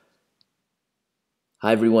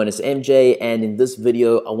Hi everyone, it's MJ, and in this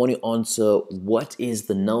video I want to answer what is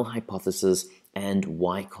the null hypothesis and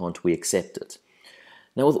why can't we accept it.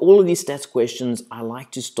 Now with all of these stats questions, I like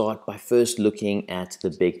to start by first looking at the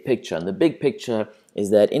big picture. And the big picture is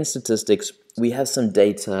that in statistics we have some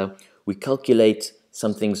data, we calculate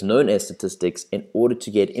some things known as statistics in order to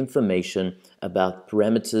get information about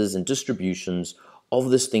parameters and distributions of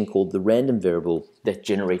this thing called the random variable that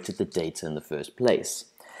generated the data in the first place.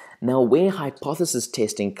 Now, where hypothesis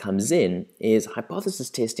testing comes in is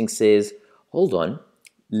hypothesis testing says, hold on,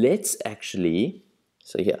 let's actually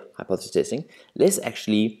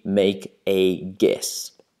make a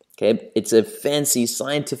guess. Okay, it's a fancy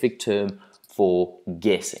scientific term for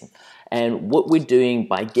guessing. And what we're doing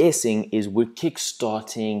by guessing is we're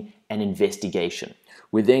kickstarting an investigation.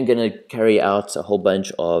 We're then going to carry out a whole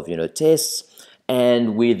bunch of tests,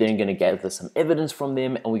 and we're then going to gather some evidence from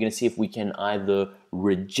them, and we're going to see if we can either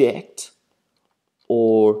reject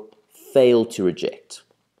or fail to reject.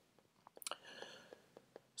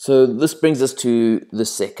 So this brings us to the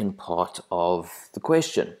second part of the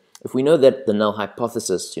question. If we know that the null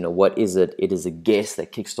hypothesis, what is it? It is a guess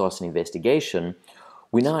that kickstarts an investigation.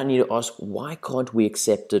 We now need to ask, why can't we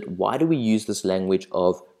accept it? Why do we use this language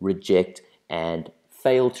of reject and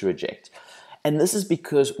fail to reject? And this is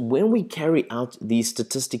because when we carry out these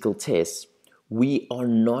statistical tests, we are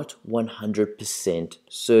not 100%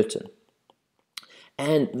 certain.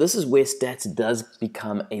 And this is where stats does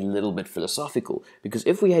become a little bit philosophical, because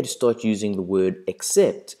if we had to start using the word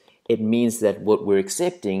accept, it means that what we're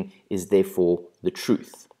accepting is therefore the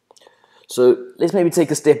truth. So let's maybe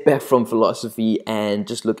take a step back from philosophy and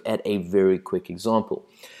just look at a very quick example.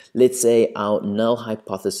 Let's say our null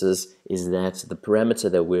hypothesis is that the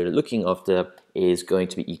parameter that we're looking after is going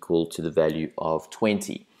to be equal to the value of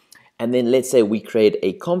 20. And then let's say we create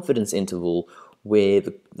a confidence interval where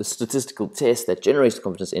the statistical test that generates the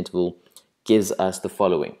confidence interval gives us the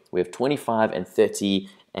following. We have 25 and 30,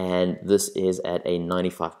 and this is at a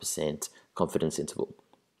 95% confidence interval.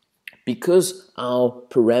 Because our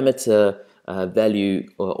parameter value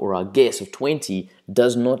or our guess of 20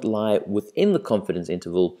 does not lie within the confidence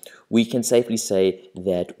interval, we can safely say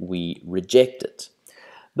that we reject it.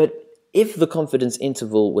 But if the confidence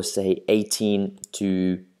interval was, say, 18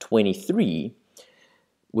 to 23,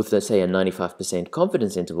 with, let's say, a 95%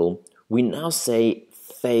 confidence interval, we now say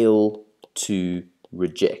fail to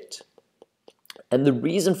reject. And the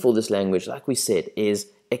reason for this language, like we said,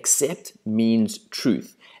 is accept means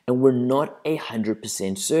truth, and we're not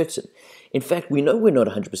 100% certain. In fact, we know we're not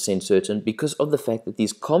 100% certain because of the fact that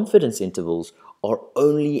these confidence intervals are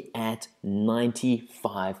only at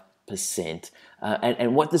 95%.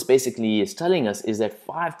 And what this basically is telling us is that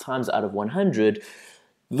 5 times out of 100,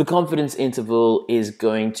 the confidence interval is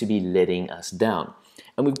going to be letting us down.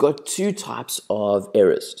 And we've got two types of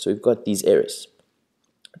errors. So we've got these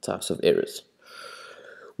types of errors.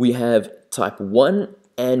 We have type 1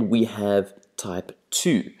 and we have type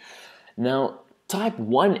 2. Now, type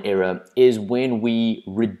 1 error is when we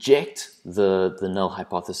reject the null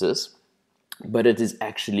hypothesis, but it is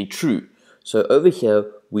actually true. So over here,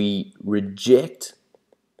 we reject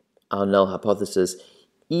our null hypothesis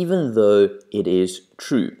even though it is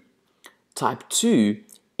true. Type 2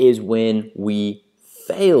 is when we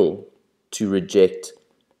fail to reject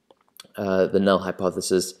the null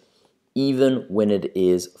hypothesis even when it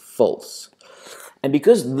is false. And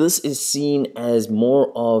because this is seen as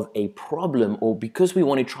more of a problem, or because we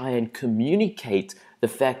want to try and communicate the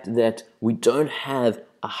fact that we don't have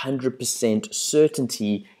 100%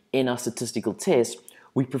 certainty in our statistical test,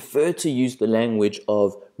 we prefer to use the language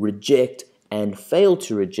of reject and fail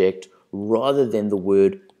to reject rather than the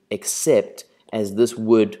word accept, as this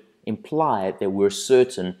would imply that we're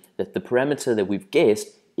certain that the parameter that we've guessed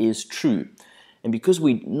is true. And because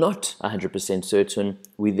we're not 100% certain,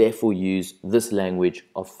 we therefore use this language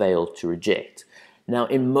of fail to reject. Now,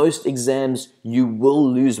 in most exams, you will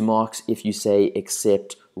lose marks if you say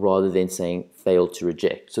accept rather than saying fail to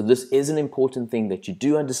reject. So this is an important thing that you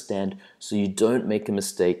do understand so you don't make a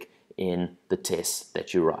mistake in the tests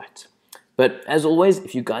that you write. But as always,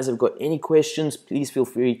 if you guys have got any questions, please feel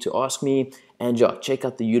free to ask me. And yeah, check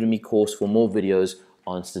out the Udemy course for more videos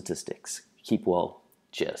on statistics. Keep well.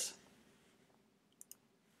 Cheers.